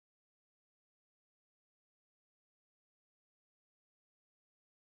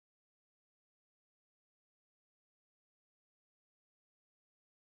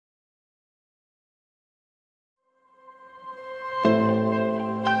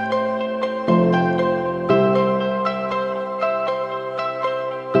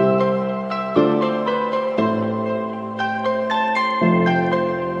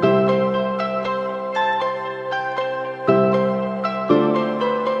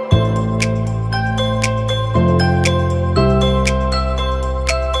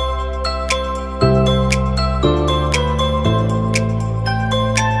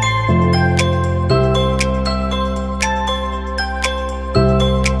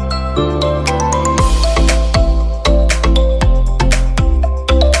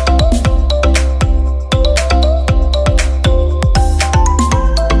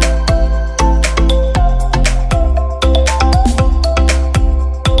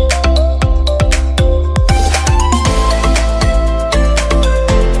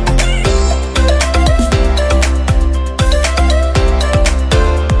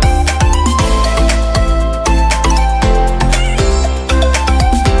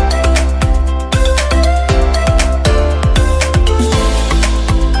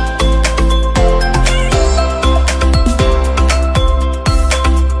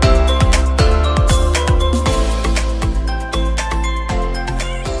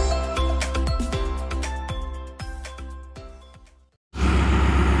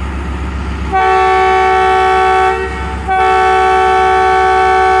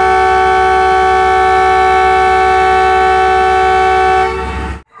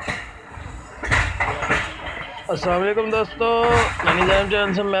अस्सलाम वालेकुम दोस्तों, यानी जैन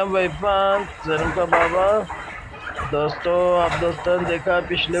चैनल से मैं राइफान जैन का बाबा। दोस्तों, आप दोस्तों ने देखा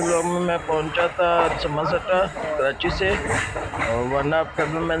पिछले ब्लॉग में मैं पहुंचा था sammasatta कराची से, और वरना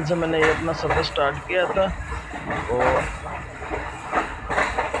फेब्रुअरी से मैंने ये अपना सफ़र स्टार्ट किया था। और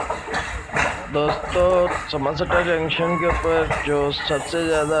दोस्तों, sammasatta जंक्शन के ऊपर जो सबसे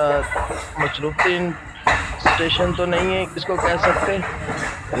ज़्यादा मसरूफ़ तीन स्टेशन तो नहीं है इसको कह सकते,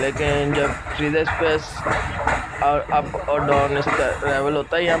 लेकिन जब फ्री द स्पेस और अप और डाउन इसका ट्रैवल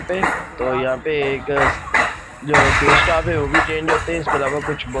होता है यहाँ पे, तो यहाँ पे एक जो क्रू स्टाफ है वो भी चेंज होते हैं। इसके अलावा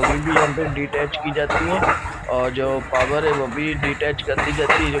कुछ बोगी भी यहाँ पे डिटैच की जाती हैं, और जो पावर है वो भी डिटैच कर दी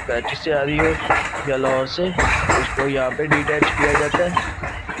जाती है। जो कराची से आ रही हो या लाहौर से, उसको यहाँ पे डिटैच किया जाता है।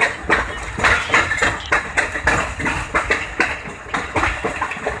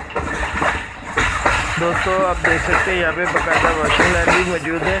 दोस्तों, आप देख सकते हैं यहाँ पे बाकायदा वॉशिंग लाइन भी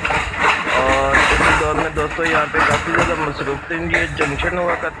मौजूद है। और इसी दौर में दोस्तों यहाँ पे काफ़ी ज़्यादा मसरूफ़ ये जंक्शन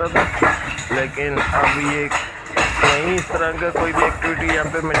हुआ करता था, लेकिन अब ये नहीं इस तरह का कोई भी एक्टिविटी यहाँ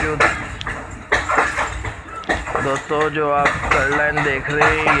पे मौजूद। दोस्तों, जो आप थर्ड लाइन देख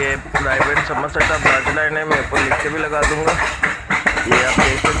रहे हैं ये प्राइवेट sammasatta ब्रांच लाइन है। मैं ऊपर लिख के भी लगा दूँगा। ये आप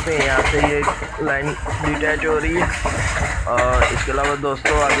देख सकते हैं यहाँ से ये लाइन डिटैच हो रही है। और इसके अलावा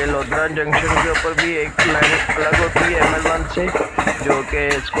दोस्तों आगे लोधरा जंक्शन के ऊपर भी एक लाइन अलग होती है ML1 से, जो कि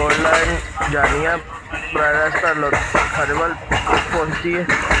स्कॉटलैंड जानिया रास्ता हरवल पहुंचती है।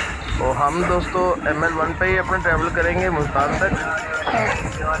 और हम दोस्तों ML1 पे ही अपना ट्रैवल करेंगे मुल्तान तक।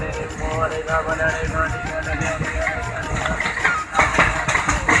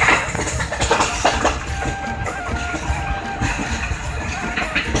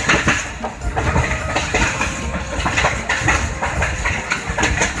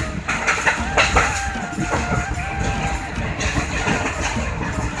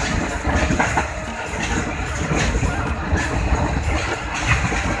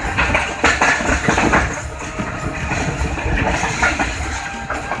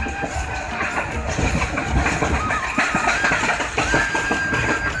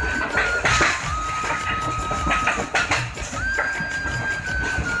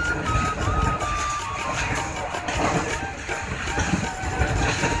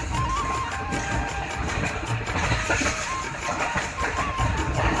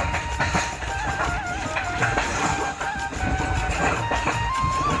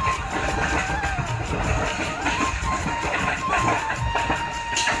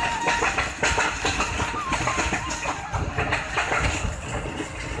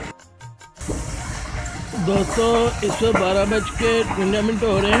 दोस्तों, इस वक्त 12:15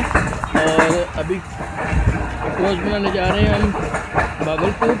 हो रहे हैं और अभी रोज़ बनाने जा रहे हैं हम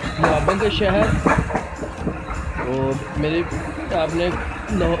bahawalpur नवाबों के शहर। तो मेरे आपने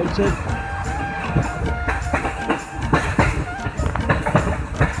लाहौर से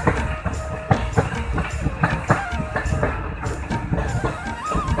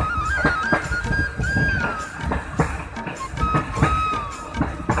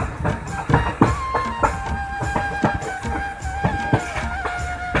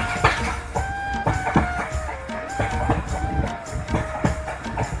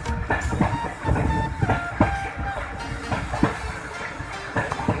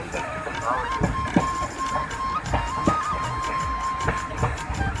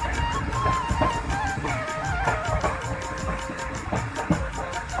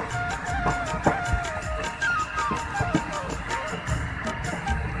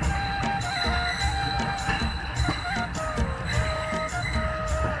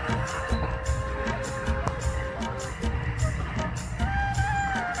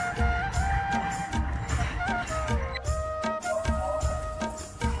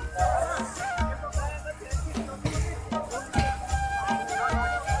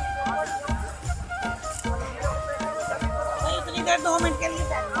इधर 2 मिनट के लिए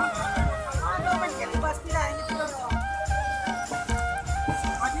 2 मिनट के लिए बस फिर आएंगे।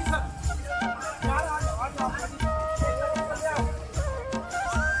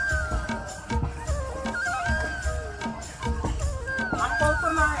 हमको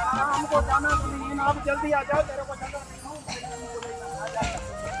उतरना है, हमको जाना तो नहीं है। आप जल्दी आ जाओ, तेरे को जगह नहीं हूँ।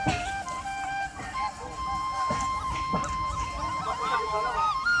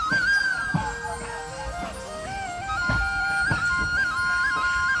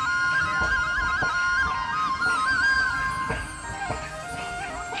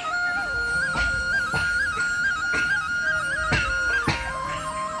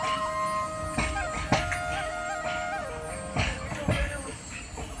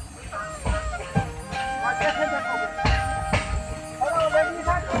 कैसे देखोगे?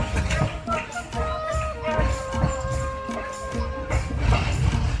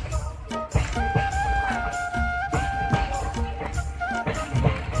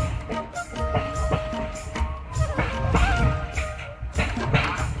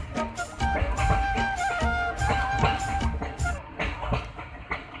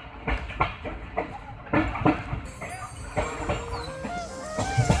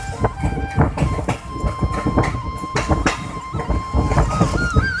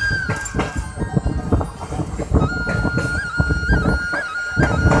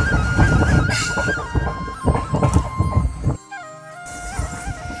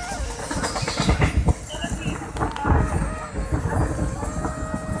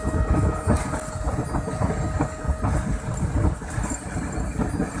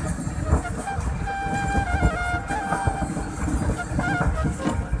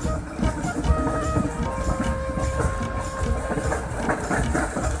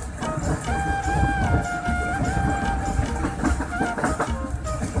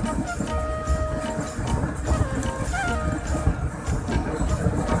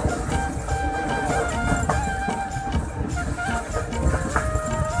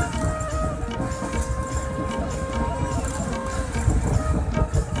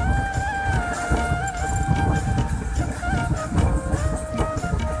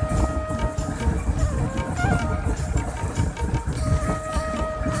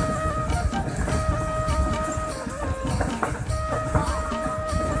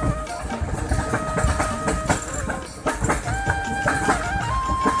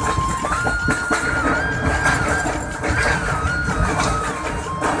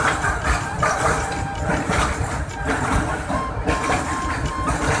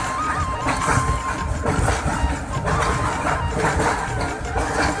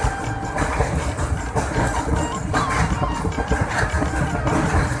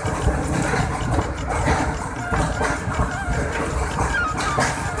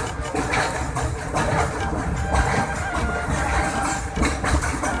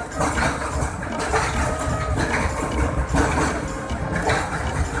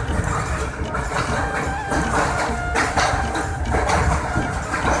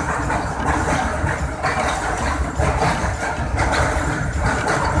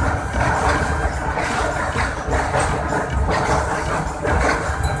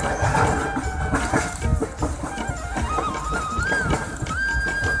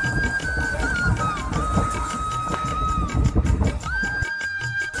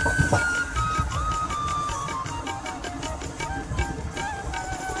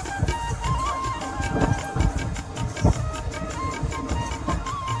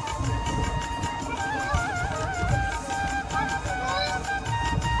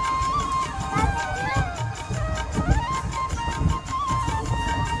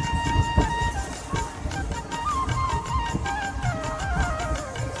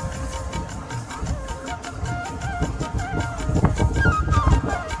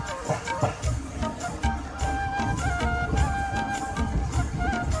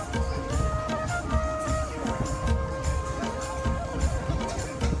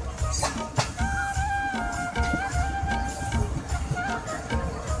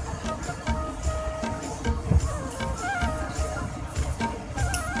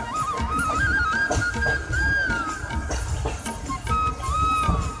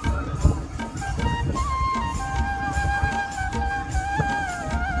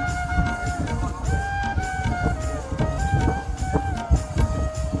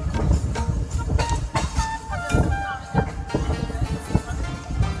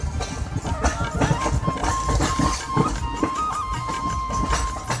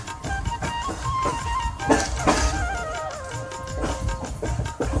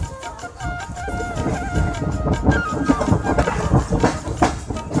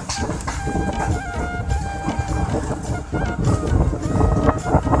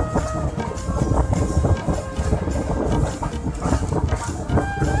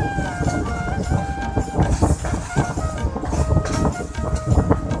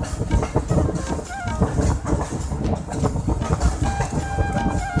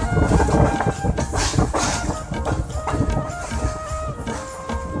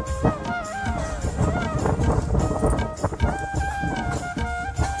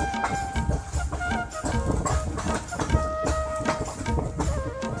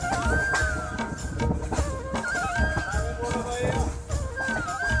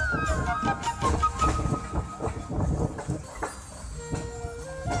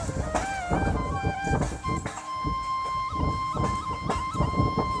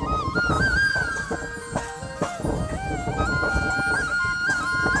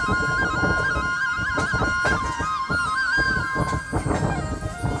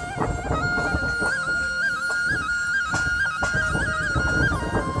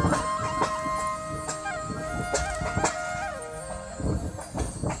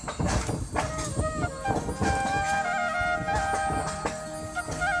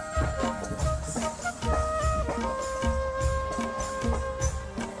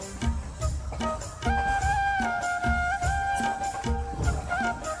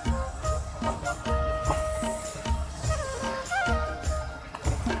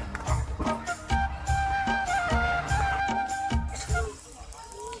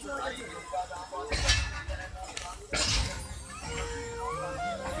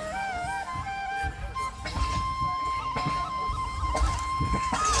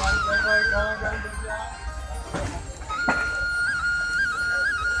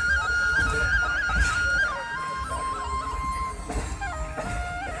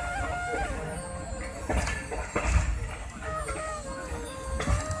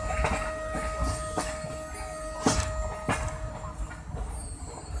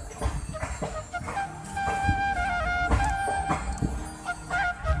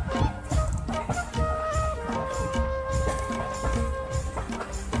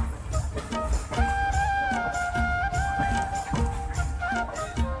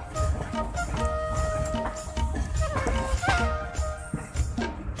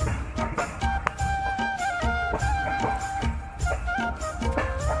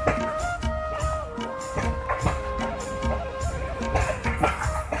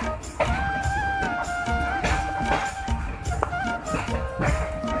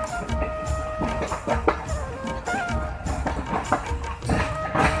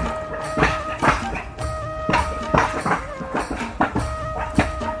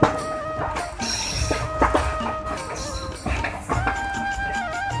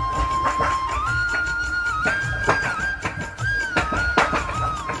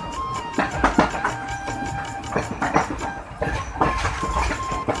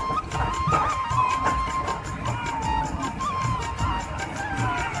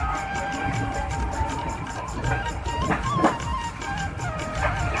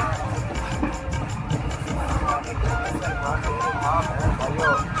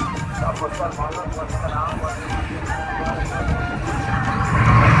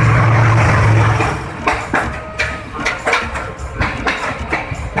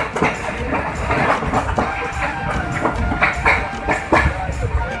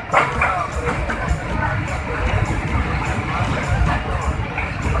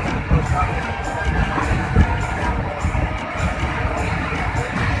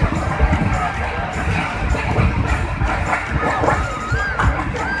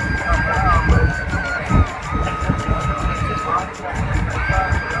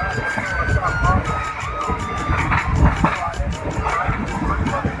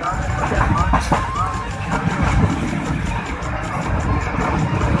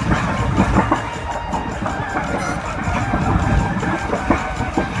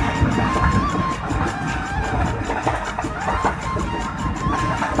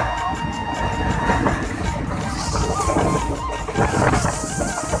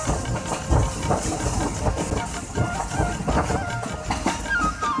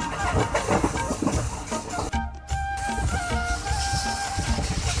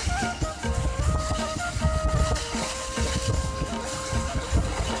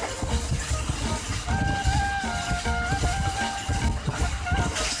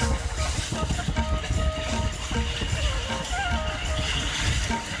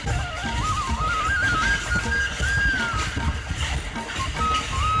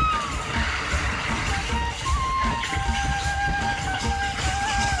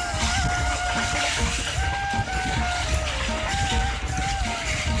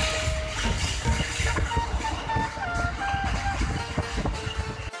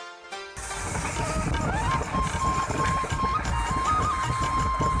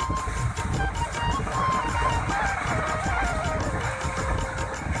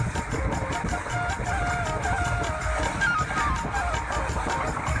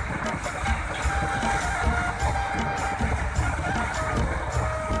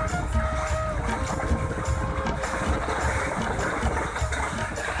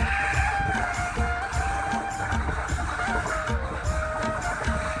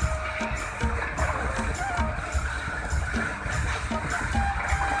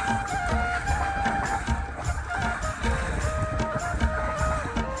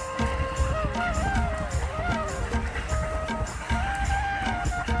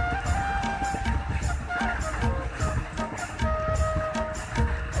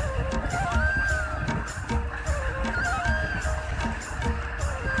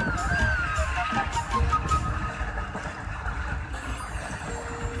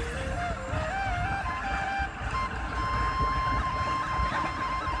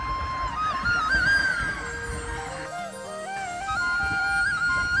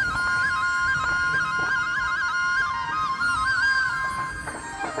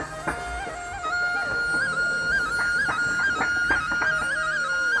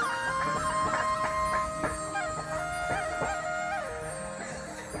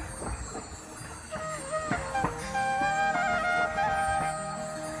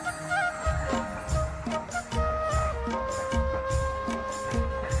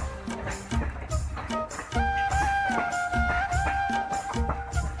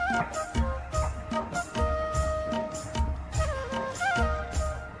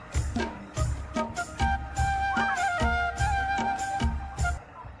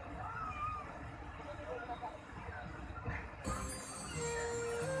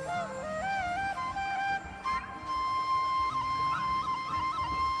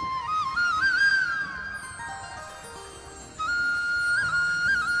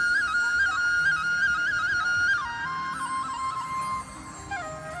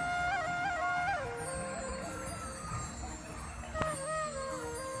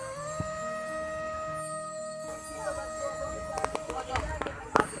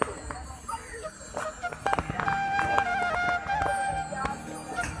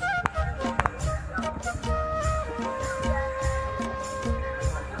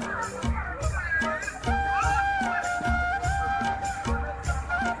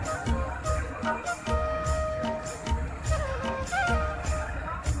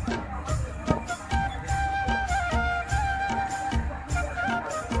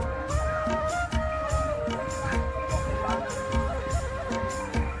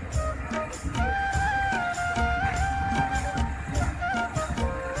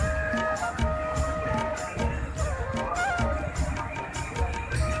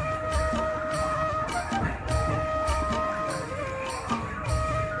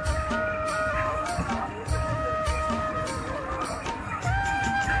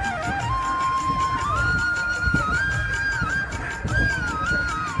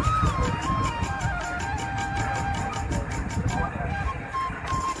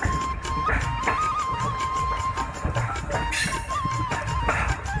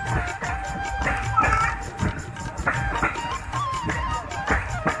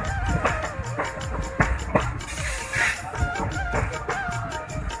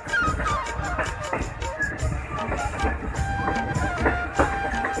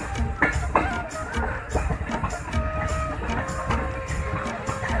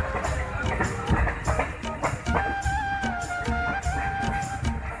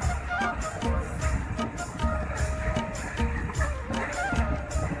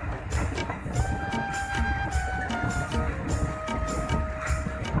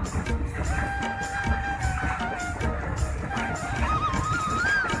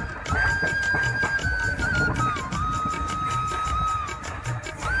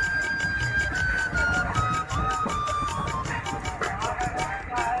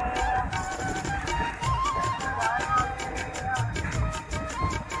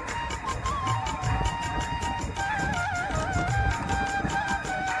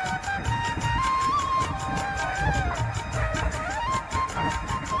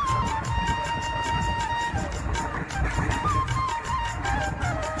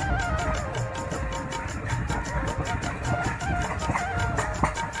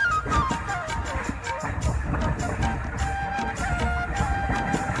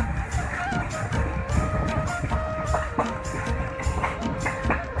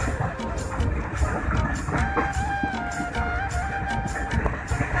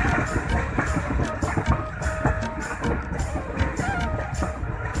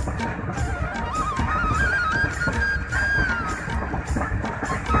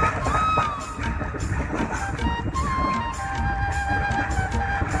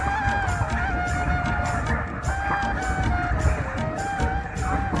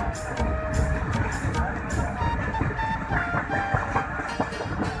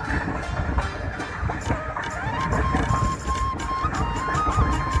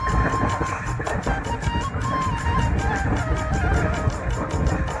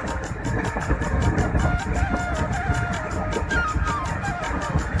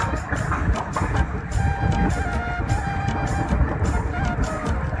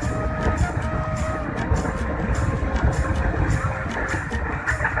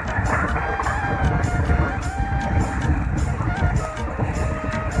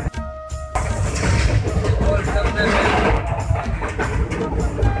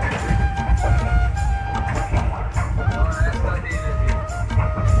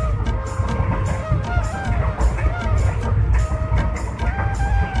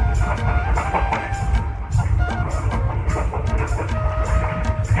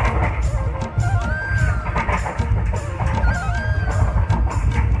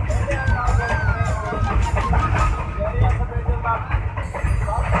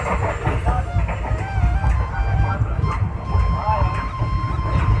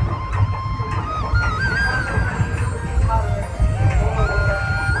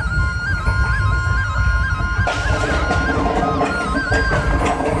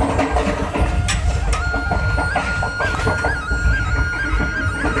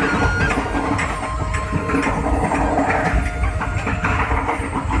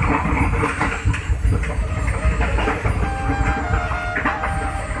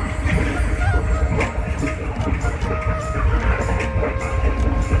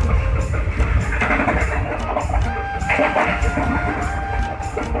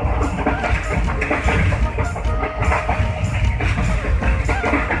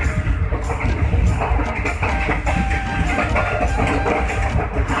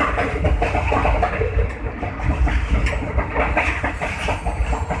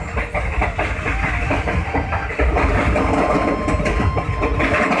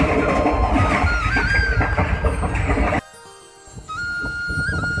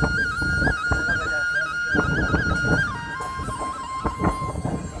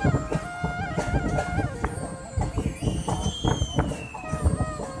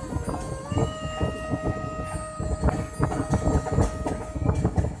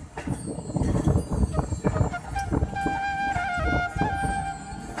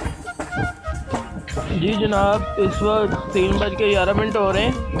 जी जनाब, इस वक्त 3:11 हो रहे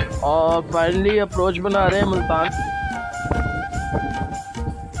हैं और फाइनली अप्रोच बना रहे हैं मुल्तान।